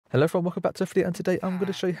Hello everyone, welcome back to the video, and today I'm going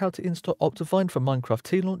to show you how to install OptiFine from Minecraft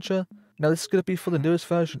Tlauncher. Now this is going to be for the newest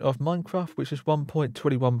version of Minecraft, which is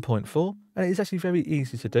 1.21.4, and it is actually very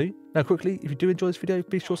easy to do. Now quickly, if you do enjoy this video,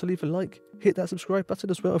 be sure to leave a like, hit that subscribe button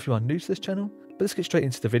as well if you are new to this channel. But let's get straight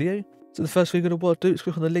into the video. So the first thing you're going to want to do is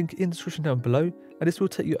click on the link in the description down below, and this will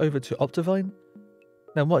take you over to OptiFine.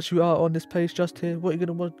 Now once you are on this page just here, what you're going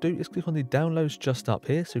to want to do is click on the downloads just up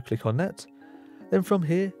here, so click on that. Then from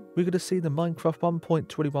here, we're going to see the Minecraft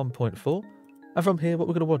 1.21.4, and from here what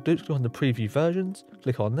we're going to want to do is click on the preview versions,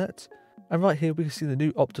 click on that, and right here we can see the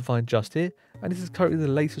new OptiFine just here, and this is currently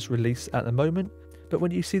the latest release at the moment. But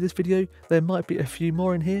when you see this video, there might be a few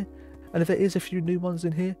more in here, and if there is a few new ones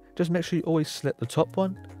in here, just make sure you always select the top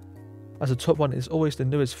one, as the top one is always the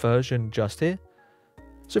newest version just here.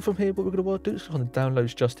 So from here what we're going to want to do is click on the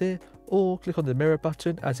downloads just here, or click on the mirror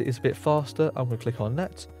button as it is a bit faster. I'm going to click on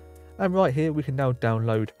that. And right here we can now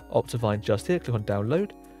download OptiFine just here, click on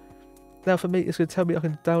download. Now for me it's going to tell me I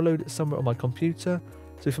can download it somewhere on my computer,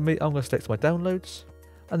 so for me I'm going to select my downloads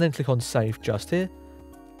and then click on save just here,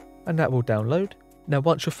 and that will download. Now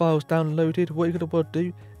once your file's downloaded, what you're going to want to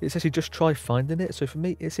do is actually just try finding it. So for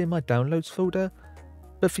me it's in my downloads folder,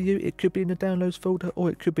 but for you it could be in the downloads folder or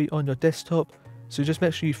it could be on your desktop, so just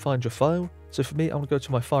make sure you find your file. So for me I'm going to go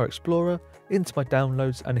to my File Explorer, into my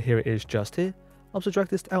downloads, and here it is just here. I'm going to drag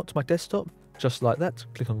this out to my desktop, just like that,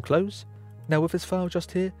 click on close. Now with this file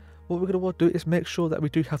just here, what we're going to want to do is make sure that we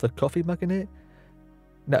do have the coffee mug in it.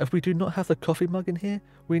 Now if we do not have the coffee mug in here,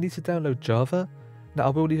 we need to download Java. Now I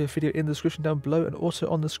will leave a video in the description down below and also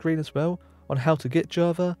on the screen as well on how to get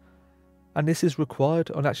Java. And this is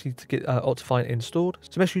required on actually to get OptiFine installed.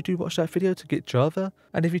 So make sure you do watch that video to get Java.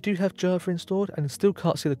 And if you do have Java installed and still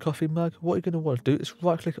can't see the coffee mug, what you're going to want to do is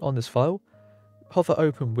right click on this file, hover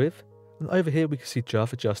open with, and over here we can see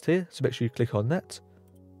Java just here, so make sure you click on that.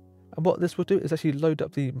 And what this will do is actually load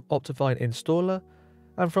up the OptiFine installer,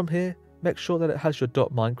 and from here make sure that it has your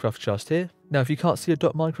 .minecraft just here. Now if you can't see your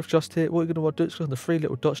 .minecraft just here, what you're going to want to do is click on the three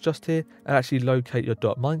little dots just here and actually locate your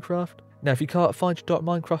 .minecraft. Now if you can't find your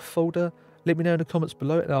 .minecraft folder, let me know in the comments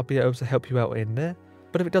below and I'll be able to help you out in there.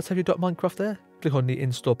 But if it does have your .minecraft there, click on the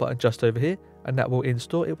install button just over here and that will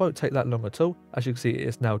install. It won't take that long at all. As you can see, it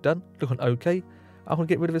is now done. Click on OK. I'm going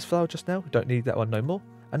to get rid of this file just now, we don't need that one no more.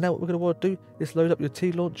 And now what we're going to want to do is load up your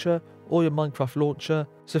Tlauncher or your Minecraft launcher.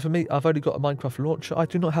 So for me, I've only got a Minecraft launcher, I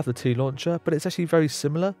do not have the Tlauncher, but it's actually very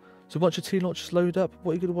similar. So once your Tlauncher is loaded up,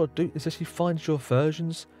 what you're going to want to do is actually find your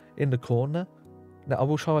versions in the corner. Now I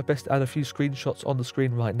will try my best to add a few screenshots on the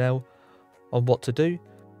screen right now on what to do.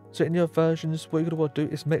 So in your versions, what you're going to want to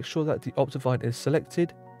do is make sure that the OptiFine is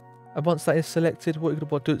selected. And once that is selected, what you're going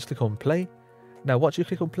to want to do is click on play. Now once you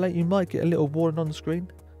click on play, you might get a little warning on the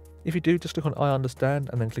screen. If you do, just click on I understand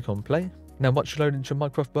and then click on play. Now once you load into your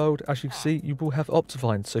Minecraft world, as you can see, you will have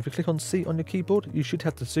OptiFine. So if you click on C on your keyboard, you should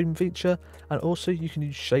have the zoom feature, and also you can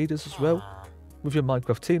use shaders as well with your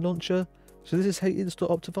Minecraft Tlauncher. So this is how you install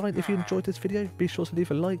OptiFine. If you enjoyed this video, be sure to leave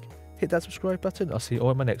a like, hit that subscribe button. I'll see you all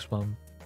in my next one.